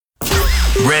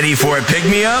Ready for a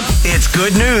pick-me-up? It's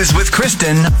Good News with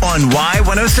Kristen on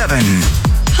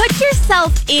Y107. Put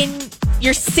yourself in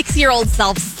your 6-year-old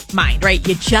self's mind, right?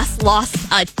 You just lost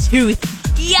a tooth.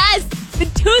 Yes, the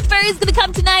tooth fairy is going to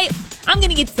come tonight. I'm going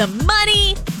to get some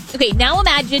money. Okay, now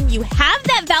imagine you have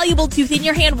that valuable tooth in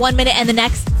your hand 1 minute and the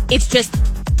next, it's just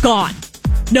gone.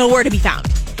 Nowhere to be found.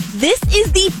 This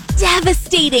is the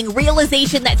devastating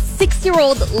realization that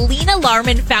 6-year-old Lena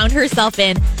Larman found herself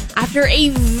in after a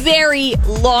very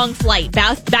long flight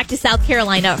back to South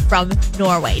Carolina from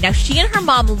Norway. Now, she and her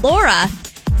mom, Laura,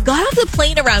 got off the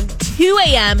plane around 2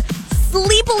 a.m.,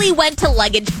 sleepily went to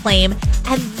luggage claim,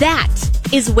 and that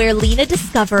is where Lena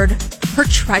discovered her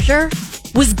treasure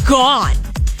was gone.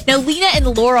 Now, Lena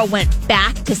and Laura went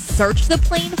back to search the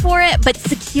plane for it, but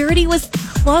security was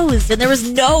closed and there was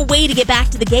no way to get back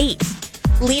to the gate.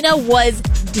 Lena was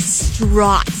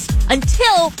distraught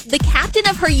until the captain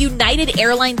of her United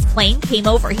Airlines plane came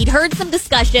over. He'd heard some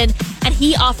discussion and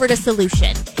he offered a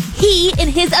solution. He, in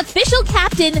his official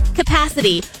captain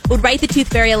capacity, would write the Tooth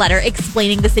Fairy a letter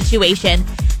explaining the situation.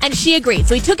 And she agreed.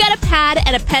 So he took out a pad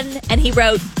and a pen and he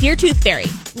wrote, "Dear Tooth Fairy,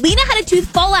 Lena had a tooth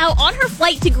fall out on her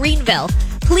flight to Greenville.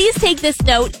 Please take this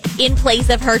note in place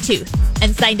of her tooth."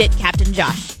 And signed it, Captain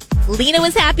Josh. Lena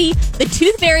was happy. The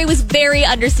Tooth Fairy was very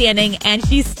understanding and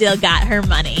she still got her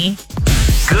money.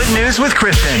 Good News with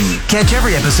Kristen. Catch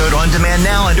every episode on demand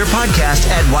now under podcast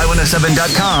at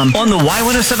Y107.com, on the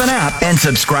Y107 app, and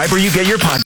subscribe where you get your podcast.